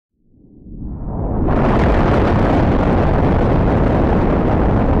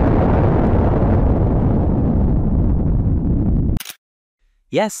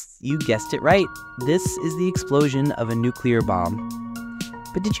Yes, you guessed it right. This is the explosion of a nuclear bomb.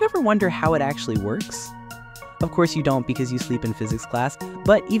 But did you ever wonder how it actually works? Of course you don't because you sleep in physics class,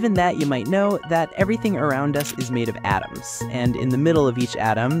 but even that you might know that everything around us is made of atoms, and in the middle of each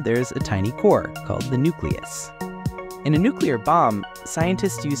atom there's a tiny core called the nucleus. In a nuclear bomb,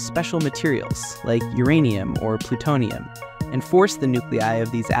 scientists use special materials like uranium or plutonium and force the nuclei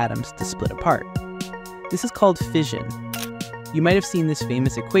of these atoms to split apart. This is called fission. You might have seen this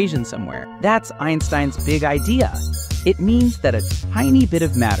famous equation somewhere. That's Einstein's big idea. It means that a tiny bit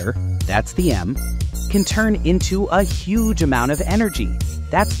of matter, that's the m, can turn into a huge amount of energy.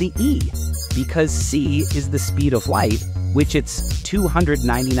 That's the E, because c is the speed of light, which it's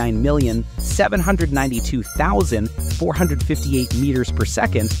 299,792,458 meters per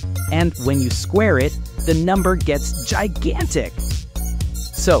second, and when you square it, the number gets gigantic.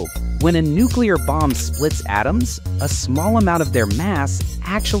 So, when a nuclear bomb splits atoms, a small amount of their mass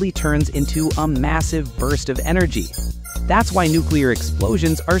actually turns into a massive burst of energy. That's why nuclear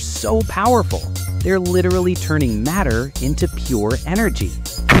explosions are so powerful. They're literally turning matter into pure energy.